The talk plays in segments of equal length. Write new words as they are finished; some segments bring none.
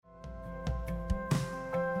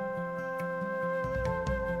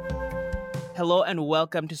Hello and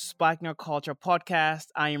welcome to Sparking Your Culture podcast.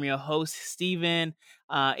 I am your host, Steven.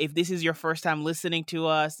 If this is your first time listening to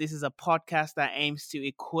us, this is a podcast that aims to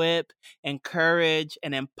equip, encourage,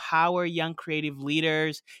 and empower young creative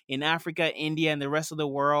leaders in Africa, India, and the rest of the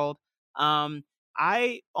world.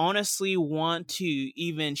 I honestly want to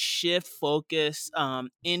even shift focus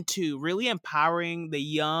into really empowering the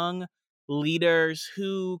young leaders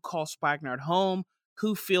who call Sparking home,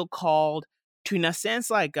 who feel called to, in a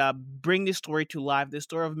sense, bring this story to life, the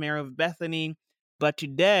story of Mary of Bethany. But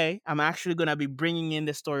today, I'm actually going to be bringing in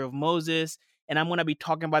the story of Moses, and I'm going to be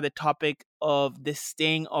talking about the topic of the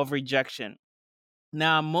sting of rejection.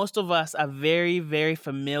 Now, most of us are very, very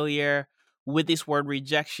familiar with this word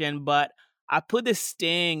rejection, but I put the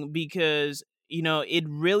sting because, it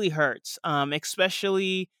really hurts,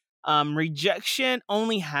 especially rejection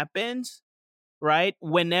only happens right?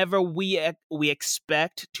 Whenever we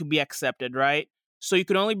expect to be accepted, right? So you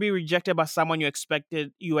can only be rejected by someone you're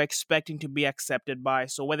expecting to be accepted by.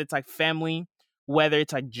 So whether it's like family, whether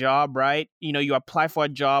it's a job, right? You apply for a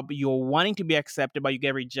job, you're wanting to be accepted, but you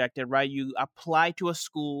get rejected, right? You apply to a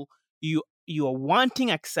school, you are wanting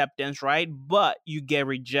acceptance, right? But you get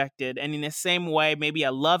rejected. And in the same way, maybe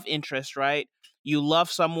a love interest, right? You love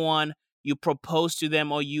someone, you propose to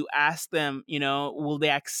them, or you ask them, will they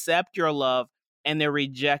accept your love? And they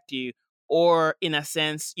reject you. Or in a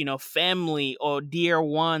sense, family or dear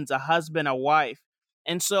ones, a husband, a wife.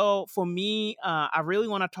 And so for me, I really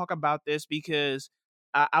want to talk about this because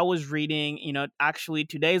I was reading, actually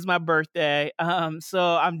today is my birthday. So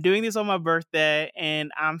I'm doing this on my birthday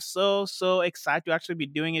and I'm so excited to actually be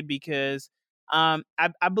doing it because I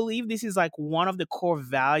believe this is like one of the core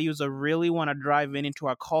values I really want to drive into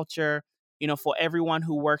our culture, for everyone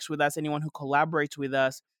who works with us, anyone who collaborates with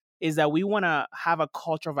us, is that we want to have a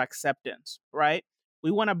culture of acceptance, right?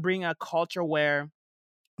 We want to bring a culture where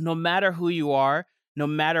no matter who you are, no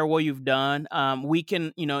matter what you've done, we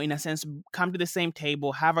can, in a sense, come to the same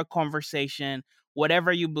table, have a conversation,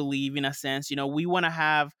 whatever you believe, in a sense, we want to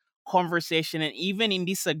have conversation. And even in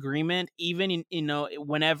disagreement, even in,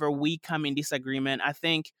 whenever we come in disagreement, I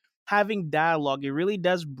think having dialogue, it really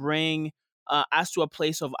does bring us to a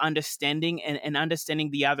place of understanding and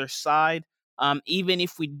understanding the other side. Even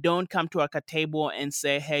if we don't come to a table and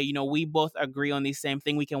say, hey, we both agree on the same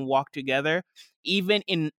thing, we can walk together. Even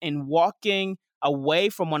in walking away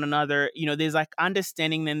from one another, there's like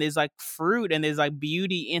understanding and there's like fruit and there's like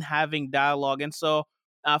beauty in having dialogue. And so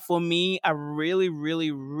for me, I really,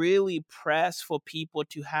 really, really press for people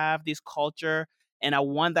to have this culture. And I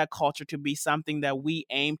want that culture to be something that we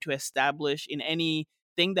aim to establish in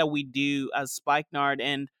anything that we do as Spikenard.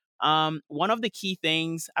 And one of the key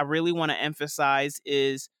things I really want to emphasize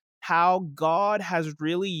is how God has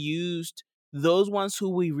really used those ones who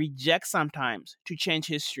we reject sometimes to change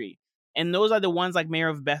history. And those are the ones like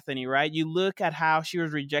Mary of Bethany, right? You look at how she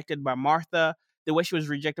was rejected by Martha, the way she was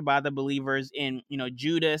rejected by other believers in,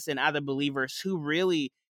 Judas and other believers who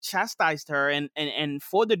really chastised her and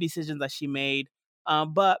for the decisions that she made.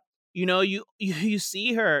 But you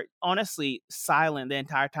see her honestly silent the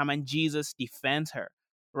entire time, and Jesus defends her,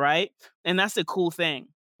 right? And that's the cool thing,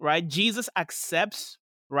 right? Jesus accepts,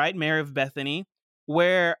 right, Mary of Bethany,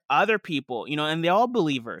 where other people, and they're all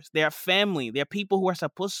believers, they're family, they're people who are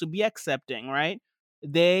supposed to be accepting, right?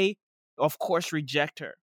 They, of course, reject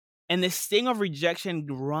her. And the sting of rejection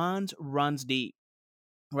runs deep,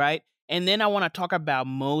 right? And then I want to talk about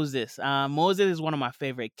Moses. Moses is one of my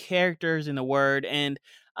favorite characters in the Word. And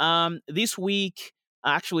this week,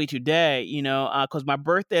 actually today, because my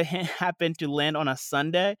birthday happened to land on a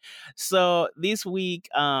Sunday. So this week,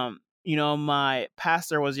 my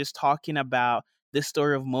pastor was just talking about the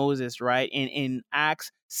story of Moses, right? In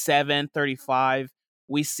Acts 7:35,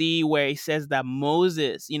 we see where he says that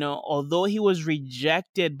Moses, although he was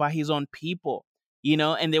rejected by his own people,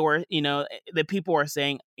 and they were, the people were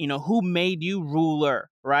saying, who made you ruler,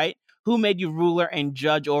 right? Who made you ruler and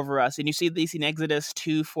judge over us? And you see this in Exodus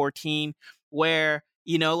 2:14, where,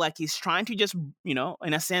 like he's trying to just, in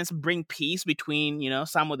a sense, bring peace between,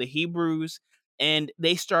 some of the Hebrews. And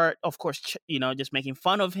they start, of course, just making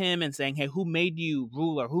fun of him and saying, hey, who made you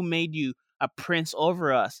ruler? Who made you a prince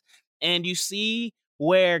over us? And you see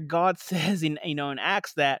where God says in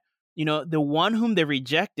Acts that, the one whom they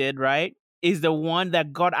rejected, right, is the one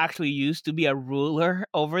that God actually used to be a ruler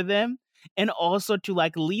over them and also to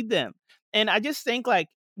like lead them. And I just think like,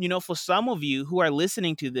 for some of you who are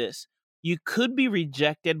listening to this, you could be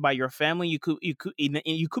rejected by your family. You could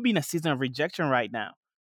be in a season of rejection right now.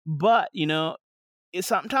 But,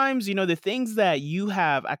 sometimes, the things that you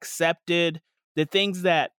have accepted, the things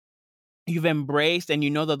that you've embraced and you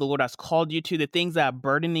know that the Lord has called you to, the things that are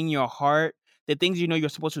burdening your heart, the things you know you're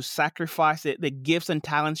supposed to sacrifice, the gifts and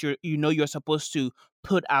talents you're supposed to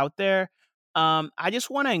put out there. I just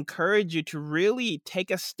want to encourage you to really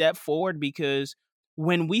take a step forward, because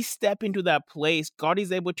when we step into that place, God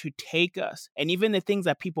is able to take us, and even the things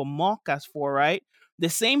that people mock us for, right? The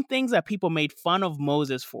same things that people made fun of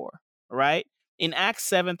Moses for, right? In Acts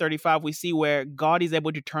 7:35, we see where God is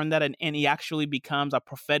able to turn that, and he actually becomes a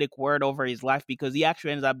prophetic word over his life, because he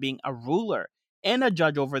actually ends up being a ruler and a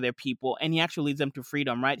judge over their people, and he actually leads them to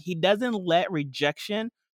freedom, right? He doesn't let rejection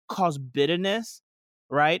cause bitterness,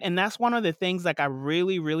 right? And that's one of the things like I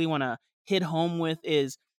really, really want to hit home with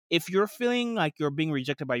is, if you're feeling like you're being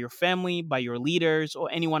rejected by your family, by your leaders, or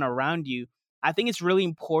anyone around you, I think it's really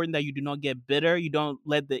important that you do not get bitter. You don't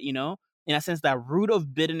let in a sense, that root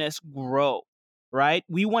of bitterness grow, right?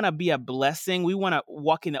 We want to be a blessing. We want to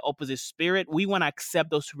walk in the opposite spirit. We want to accept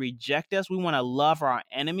those who reject us. We want to love our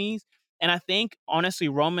enemies. And I think, honestly,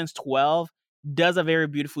 Romans 12 does a very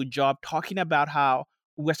beautiful job talking about how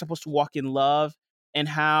we're supposed to walk in love, and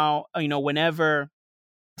how, whenever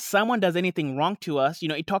someone does anything wrong to us,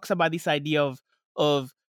 it talks about this idea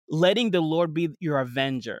of letting the Lord be your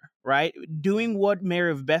avenger, right? Doing what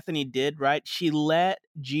Mary of Bethany did, right? She let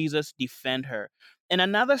Jesus defend her. And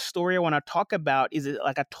another story I want to talk about is,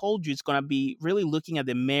 like I told you, it's going to be really looking at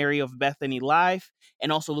the Mary of Bethany life,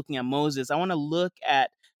 and also looking at Moses. I want to look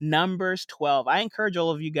at Numbers 12. I encourage all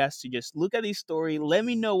of you guys to just look at this story. Let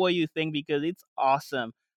me know what you think, because it's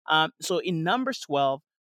awesome. So in Numbers 12,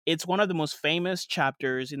 it's one of the most famous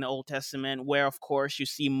chapters in the Old Testament, where, of course, you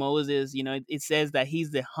see Moses. It says that he's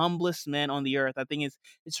the humblest man on the earth. I think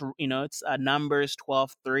it's Numbers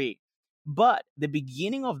 12:3. But the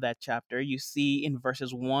beginning of that chapter, you see in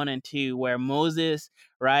verses 1 and 2, where Moses,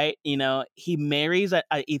 right, he marries a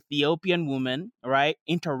Ethiopian woman, right,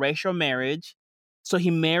 interracial marriage. So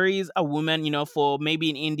he marries a woman, for maybe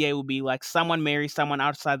in India it would be like someone marries someone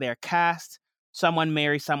outside their caste. Someone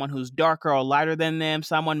marries someone who's darker or lighter than them.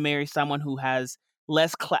 Someone marries someone who has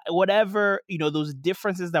less class, whatever, those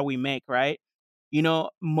differences that we make, right?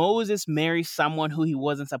 Moses marries someone who he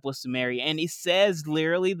wasn't supposed to marry. And it says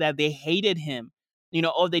literally that they hated him,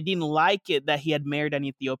 or they didn't like it that he had married an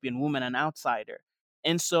Ethiopian woman, an outsider.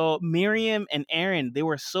 And so Miriam and Aaron, they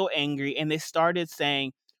were so angry, and they started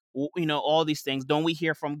saying, all these things. Don't we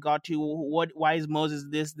hear from God too? Why is Moses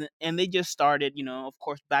this? And they just started, of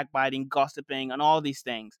course, backbiting, gossiping, and all these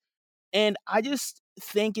things. And I just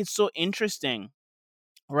think it's so interesting,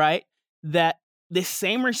 right? That the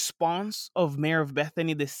same response of Mayor of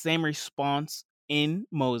Bethany, the same response in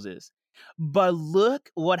Moses. But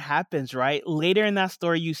look what happens, right? Later in that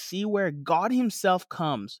story, you see where God himself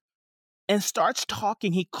comes and starts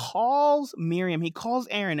talking. He calls Miriam, he calls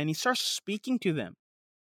Aaron, and he starts speaking to them.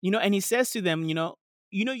 And he says to them,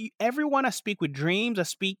 everyone I speak with dreams, I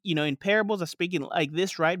speak, in parables, I speak in like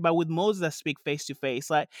this, right? But with Moses, I speak face to face.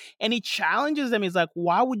 Like, and he challenges them. He's like,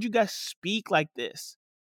 why would you guys speak like this?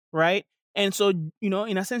 Right? And so,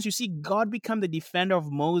 in a sense, you see God become the defender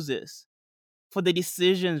of Moses for the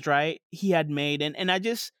decisions, right, he had made. And I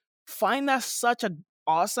just find that such a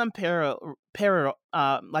awesome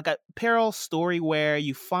like a parallel story, where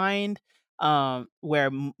you find where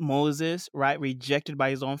Moses, right, rejected by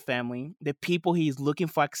his own family, the people he's looking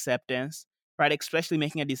for acceptance, right, especially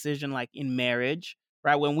making a decision like in marriage,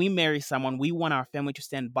 right? When we marry someone, we want our family to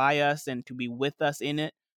stand by us and to be with us in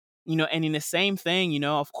it. And in the same thing,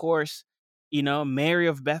 of course, Mary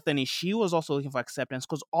of Bethany, she was also looking for acceptance,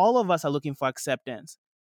 because all of us are looking for acceptance.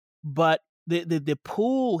 But the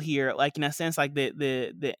pool here, like in a sense, like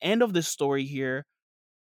the end of the story here,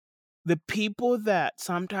 the people that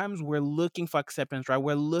sometimes we're looking for acceptance, right?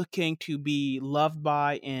 We're looking to be loved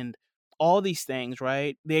by and all these things,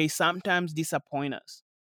 right? They sometimes disappoint us,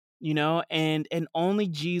 and only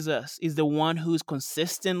Jesus is the one who's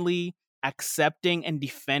consistently accepting and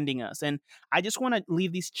defending us. And I just want to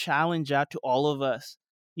leave this challenge out to all of us.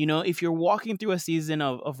 If you're walking through a season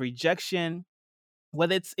of rejection,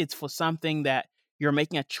 whether it's for something that you're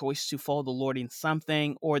making a choice to follow the Lord in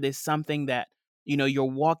something, or there's something that you're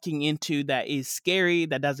walking into that is scary,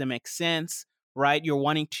 that doesn't make sense, right? You're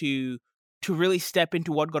wanting to really step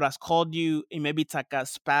into what God has called you. And maybe it's like a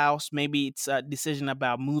spouse, maybe it's a decision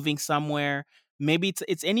about moving somewhere, maybe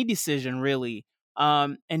it's any decision really.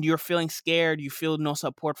 And you're feeling scared, you feel no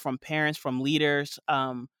support from parents, from leaders,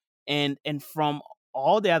 and from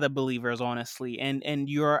all the other believers, honestly. And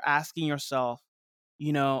you're asking yourself,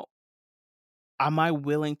 you know, am I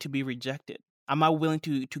willing to be rejected? Am I willing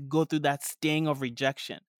to go through that sting of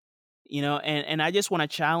rejection? And I just want to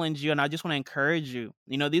challenge you, and I just want to encourage you.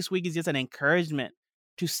 This week is just an encouragement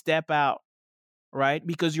to step out, right?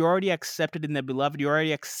 Because you're already accepted in the beloved. You're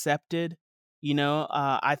already accepted,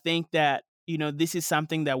 I think that this is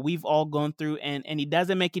something that we've all gone through, and it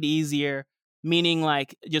doesn't make it easier. Meaning,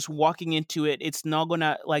 like, just walking into it, it's not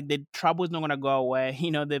gonna, like, the trouble is not gonna go away.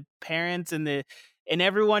 The parents and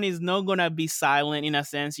everyone is not gonna be silent in a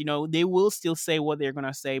sense. They will still say what they're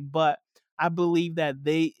gonna say, but I believe that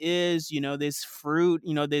there's fruit,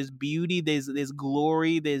 there's beauty, there's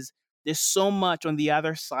glory, there's so much on the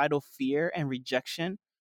other side of fear and rejection.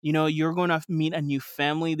 You're going to meet a new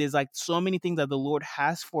family. There's like so many things that the Lord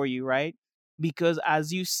has for you, right? Because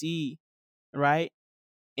as you see, right,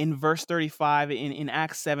 in verse 35, in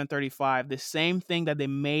Acts 7:35, the same thing that they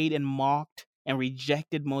made and mocked and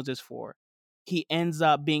rejected Moses for, he ends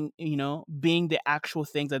up being the actual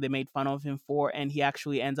things that they made fun of him for, and he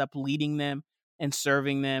actually ends up leading them and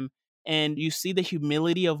serving them. And you see the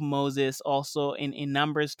humility of Moses also in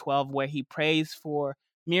Numbers 12, where he prays for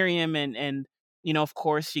Miriam, and of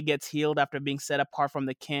course she gets healed after being set apart from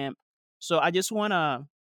the camp. So I just want to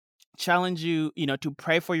challenge you, to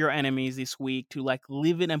pray for your enemies this week, to like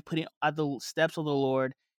live it and put it at the steps of the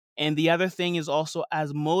Lord. And the other thing is also,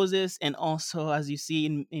 as Moses and also as you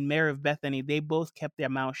see in Mary of Bethany, they both kept their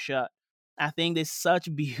mouth shut. I think there's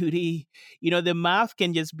such beauty. The mouth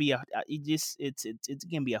can just be it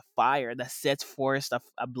can be a fire that sets forest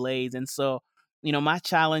ablaze. And so, my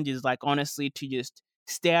challenge is, like, honestly, to just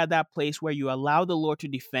stay at that place where you allow the Lord to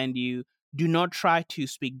defend you. Do not try to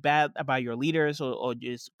speak bad about your leaders, or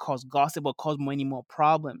just cause gossip or cause many more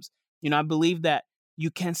problems. I believe that you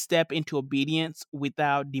can step into obedience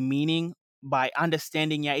without demeaning, by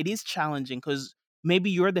understanding, yeah, it is challenging, because maybe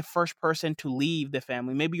you're the first person to leave the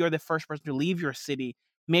family. Maybe you're the first person to leave your city.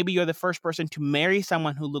 Maybe you're the first person to marry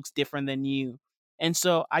someone who looks different than you. And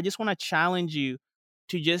so I just want to challenge you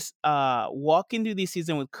to just walk into this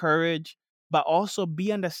season with courage, but also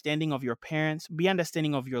be understanding of your parents, be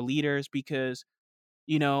understanding of your leaders, because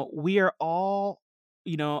we are all,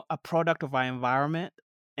 a product of our environment.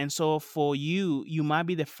 And so for you, you might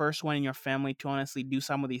be the first one in your family to honestly do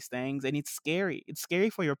some of these things. And it's scary. It's scary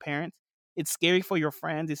for your parents. It's scary for your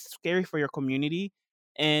friends. It's scary for your community.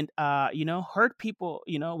 And, hurt people,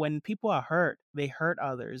 when people are hurt, they hurt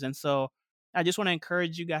others. And so I just want to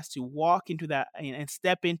encourage you guys to walk into that and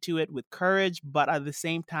step into it with courage, but at the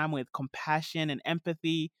same time with compassion and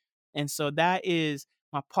empathy. And so that is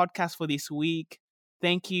my podcast for this week.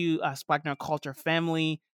 Thank you, Sparkner Culture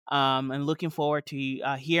family. And looking forward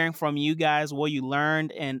to hearing from you guys what you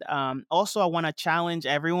learned. And also, I want to challenge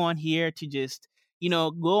everyone here to just,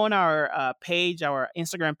 go on our page, our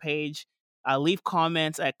Instagram page, leave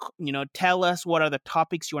comments, tell us what are the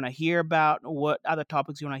topics you want to hear about, what other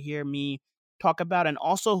topics you want to hear me talk about, and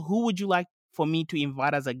also who would you like for me to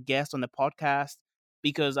invite as a guest on the podcast,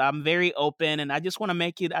 because I'm very open and I just want to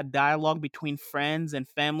make it a dialogue between friends and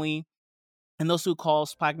family, and those who call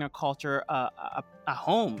Spagner culture a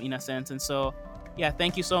home in a sense. And so, yeah,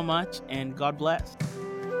 thank you so much, and God bless.